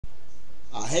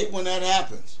I hate when that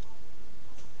happens.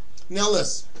 Now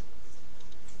listen,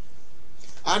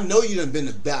 I know you done been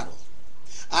to battle.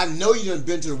 I know you done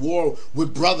been to the war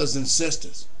with brothers and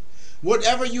sisters.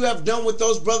 Whatever you have done with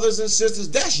those brothers and sisters,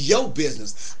 that's your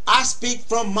business. I speak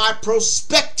from my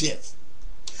perspective.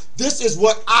 This is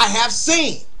what I have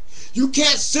seen. You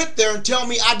can't sit there and tell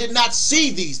me I did not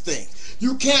see these things.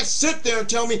 You can't sit there and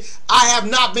tell me I have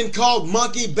not been called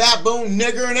monkey, baboon,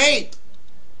 nigger, and ape.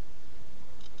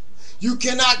 You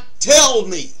cannot tell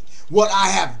me what I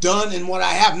have done and what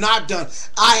I have not done.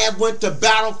 I have went to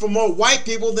battle for more white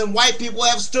people than white people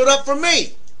have stood up for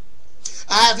me.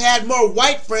 I have had more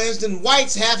white friends than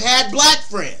whites have had black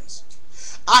friends.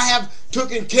 I have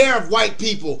taken care of white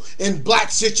people in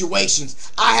black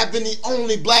situations. I have been the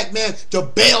only black man to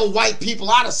bail white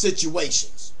people out of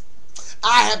situations.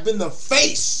 I have been the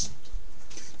face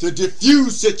to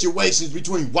diffuse situations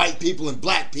between white people and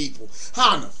black people.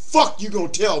 How in the fuck you gonna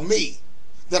tell me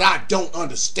that I don't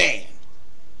understand?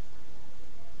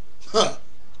 Huh.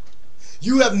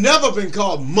 You have never been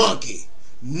called monkey,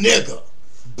 nigger,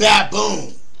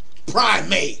 baboon,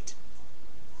 primate.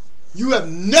 You have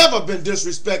never been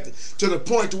disrespected to the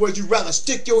point to where you'd rather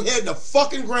stick your head in the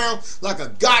fucking ground like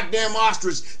a goddamn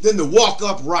ostrich than to walk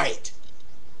upright.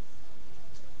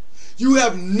 You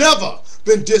have never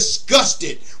been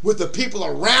disgusted with the people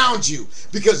around you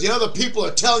because the other people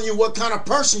are telling you what kind of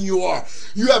person you are.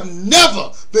 You have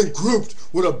never been grouped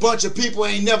with a bunch of people who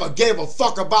ain't never gave a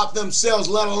fuck about themselves,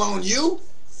 let alone you.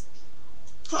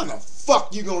 How the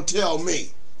fuck you gonna tell me?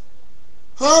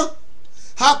 Huh?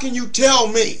 How can you tell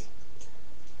me?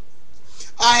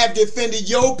 I have defended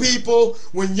your people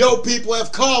when your people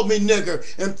have called me nigger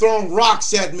and thrown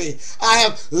rocks at me. I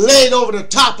have laid over the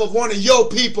top of one of your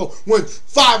people when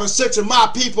 5 or 6 of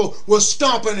my people was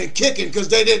stomping and kicking because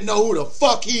they didn't know who the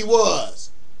fuck he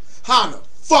was. How in the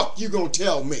fuck you gonna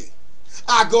tell me?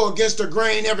 I go against the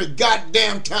grain every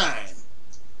goddamn time.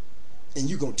 And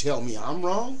you gonna tell me I'm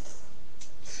wrong?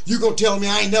 You gonna tell me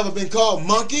I ain't never been called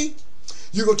monkey?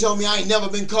 You gonna tell me I ain't never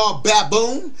been called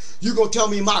baboon? You gonna tell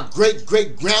me my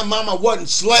great-great-grandmama wasn't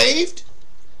slaved?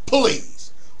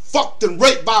 Please. Fucked and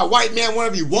raped by a white man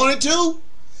whenever you wanted to?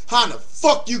 How in the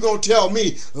fuck you gonna tell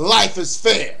me life is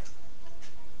fair?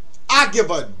 I give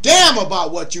a damn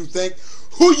about what you think,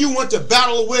 who you went to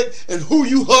battle with, and who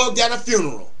you hugged at a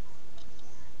funeral.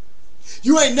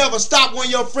 You ain't never stopped one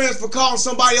of your friends for calling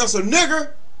somebody else a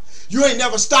nigger. You ain't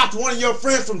never stopped one of your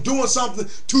friends from doing something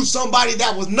to somebody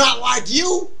that was not like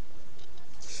you.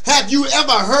 Have you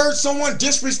ever heard someone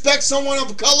disrespect someone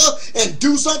of color and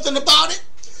do something about it?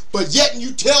 But yet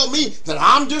you tell me that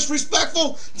I'm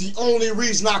disrespectful? The only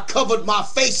reason I covered my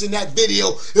face in that video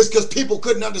is because people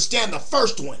couldn't understand the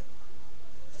first one.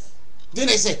 Then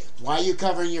they say, why are you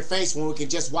covering your face when we can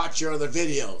just watch your other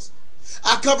videos?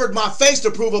 I covered my face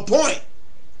to prove a point.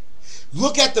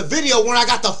 Look at the video when I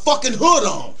got the fucking hood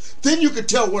on. Then you can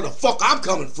tell where the fuck I'm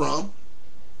coming from.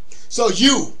 So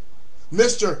you,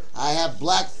 Mr. I have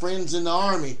black friends in the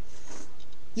army,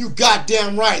 you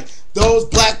goddamn right. Those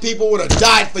black people would have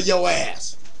died for your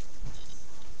ass.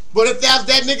 But if that's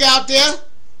that nigga out there,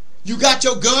 you got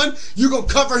your gun, you gonna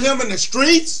cover him in the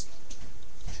streets?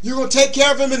 You gonna take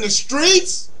care of him in the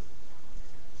streets?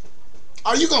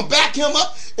 Are you gonna back him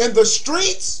up in the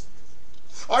streets?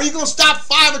 Are you going to stop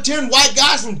 5 or 10 white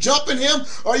guys from jumping him?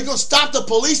 Are you going to stop the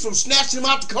police from snatching him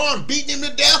out the car and beating him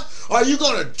to death? Are you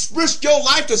going to risk your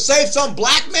life to save some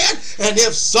black man? And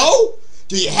if so,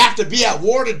 do you have to be at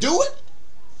war to do it?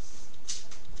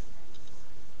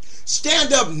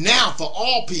 Stand up now for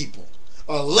all people,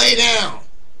 or lay down.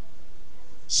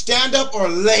 Stand up or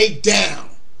lay down.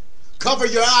 Cover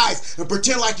your eyes and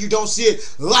pretend like you don't see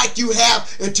it like you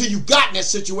have until you got in that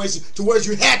situation to where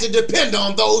you had to depend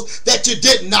on those that you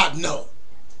did not know.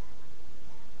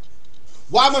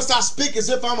 Why must I speak as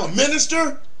if I'm a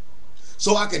minister?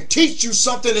 So I can teach you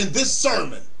something in this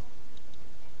sermon.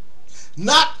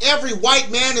 Not every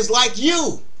white man is like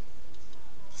you.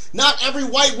 Not every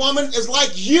white woman is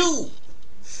like you.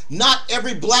 Not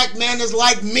every black man is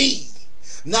like me.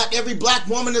 Not every black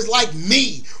woman is like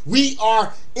me. We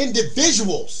are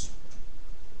individuals.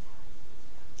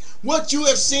 What you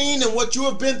have seen and what you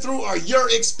have been through are your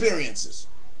experiences.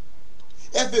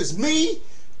 If it's me,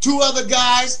 2 other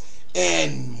guys,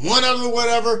 and 1 other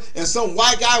whatever, and some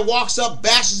white guy walks up,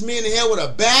 bashes me in the head with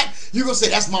a bat, you're going to say,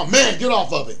 that's my man, get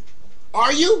off of him.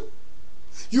 Are you?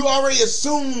 You already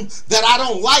assume that I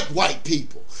don't like white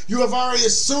people. You have already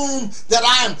assumed that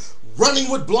I am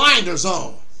running with blinders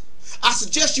on. I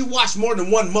suggest you watch more than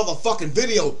 1 motherfucking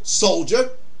video, soldier,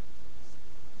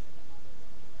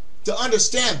 to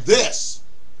understand this.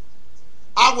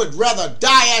 I would rather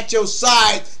die at your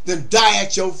side than die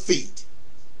at your feet.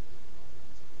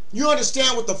 You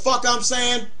understand what the fuck I'm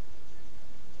saying?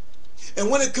 And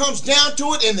when it comes down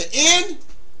to it in the end,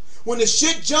 when the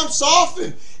shit jumps off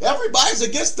and everybody's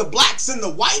against the blacks and the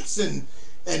whites and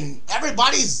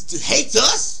everybody hates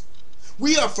us,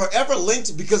 we are forever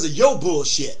linked because of your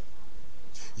bullshit.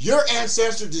 Your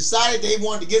ancestors decided they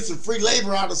wanted to get some free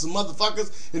labor out of some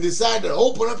motherfuckers and decided to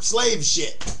open up slave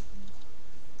shit.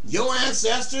 Your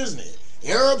ancestors and the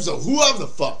Arabs or whoever the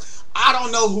fuck. I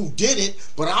don't know who did it,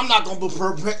 but I'm not gonna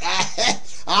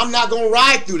I'm not gonna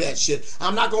ride through that shit.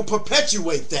 I'm not gonna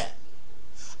perpetuate that.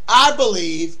 I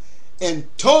believe in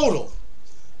total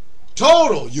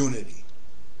unity.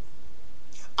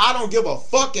 I don't give a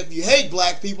fuck if you hate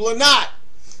black people or not.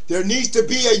 There needs to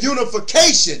be a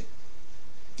unification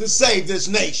to save this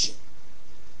nation.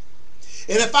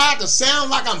 And if I have to sound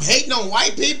like I'm hating on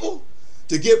white people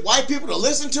to get white people to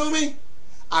listen to me,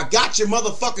 I got your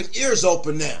motherfucking ears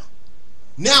open now.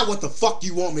 Now what the fuck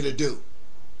you want me to do?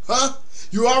 Huh?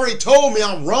 You already told me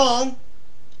I'm wrong.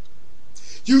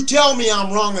 You tell me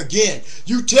I'm wrong again.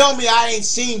 You tell me I ain't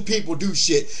seen people do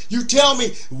shit. You tell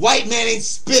me white man ain't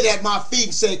spit at my feet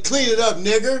and said, clean it up,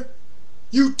 nigger.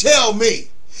 You tell me.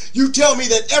 You tell me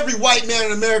that every white man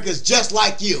in America is just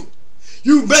like you.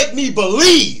 You make me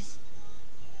believe.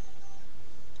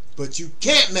 But you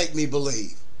can't make me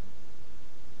believe.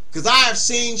 Because I have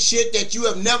seen shit that you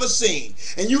have never seen.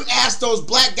 And you ask those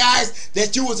black guys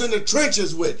that you was in the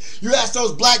trenches with. You ask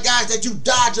those black guys that you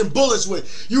dodging bullets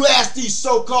with. You ask these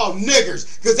so-called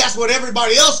niggers, because that's what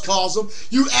everybody else calls them.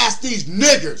 You ask these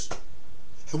niggers,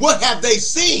 what have they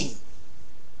seen?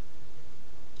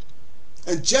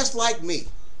 And just like me,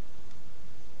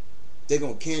 they're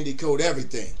going to candy coat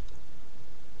everything.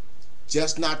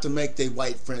 Just not to make their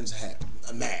white friends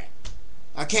mad.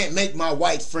 I can't make my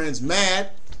white friends mad.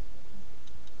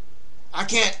 I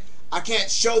can't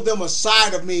show them a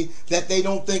side of me that they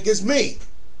don't think is me.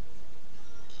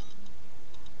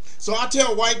 So I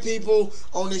tell white people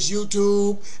on this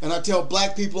YouTube, and I tell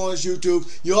black people on this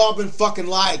YouTube, you all been fucking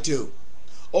lied to.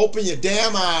 Open your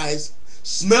damn eyes,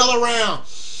 smell around,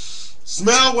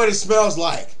 smell what it smells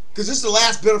like. Because this is the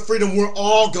last bit of freedom we're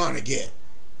all gonna get.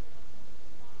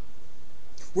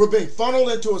 We're being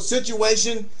funneled into a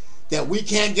situation that we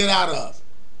can't get out of.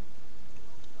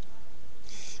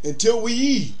 Until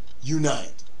we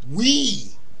unite.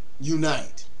 We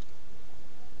unite.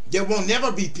 There will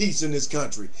never be peace in this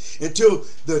country until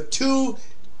the two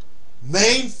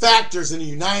main factors in the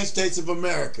United States of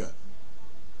America,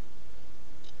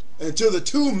 until the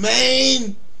two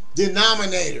main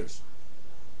denominators,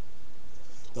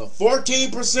 the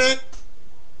 14%,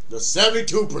 the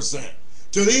 72%,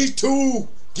 till these two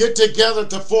get together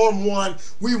to form one,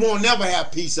 we won't never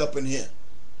have peace up in here.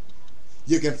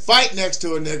 You can fight next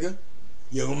to a nigga.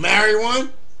 You'll marry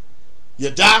one. You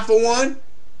die for one.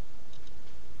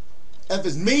 If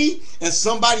it's me and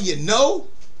somebody you know,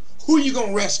 who you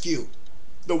gonna rescue?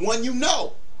 The one you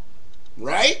know,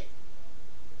 right?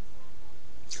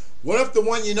 What if the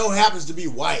one you know happens to be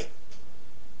white?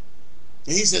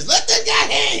 And he says, let that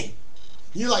guy hang.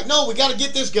 You're like, no, we gotta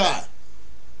get this guy.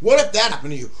 What if that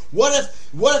happened to you? When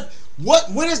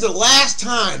is the last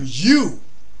time you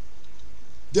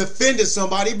defended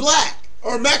somebody black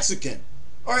or Mexican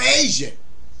or Asian?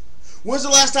 When's the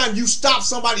last time you stopped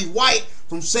somebody white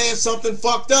from saying something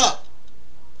fucked up?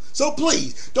 So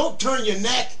please, don't turn your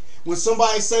neck when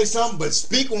somebody says something, but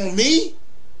speak on me.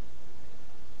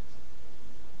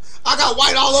 I got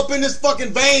white all up in this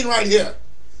fucking vein right here.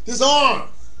 This arm.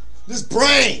 This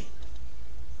brain.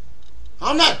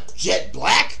 I'm not jet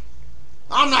black.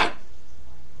 I'm not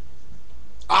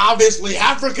obviously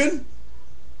African.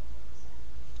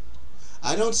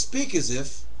 I don't speak as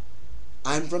if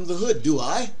I'm from the hood, do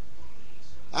I?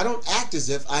 I don't act as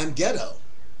if I'm ghetto.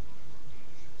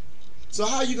 So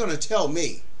how are you going to tell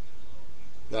me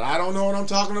that I don't know what I'm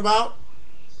talking about?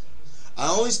 I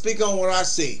only speak on what I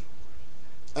see.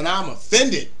 And I'm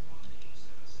offended.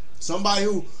 Somebody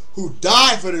who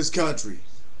died for this country.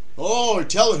 Oh, you're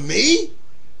telling me?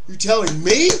 You telling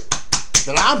me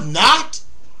that I'm not?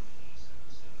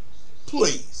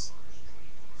 Please.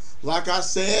 Like I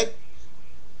said,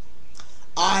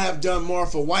 I have done more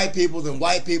for white people than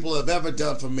white people have ever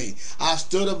done for me. I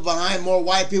stood up behind more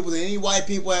white people than any white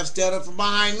people have stood up from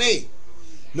behind me.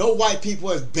 No white people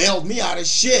has bailed me out of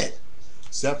shit.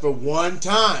 Except for one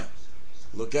time.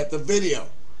 Look at the video.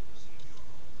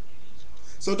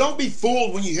 So don't be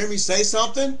fooled when you hear me say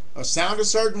something or sound a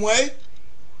certain way.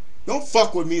 Don't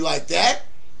fuck with me like that.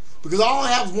 Because all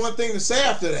I have is one thing to say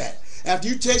after that. After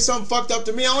you say something fucked up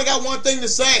to me, I only got one thing to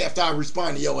say after I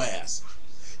respond to your ass.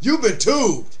 You've been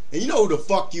tubed. And you know who the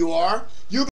fuck you are.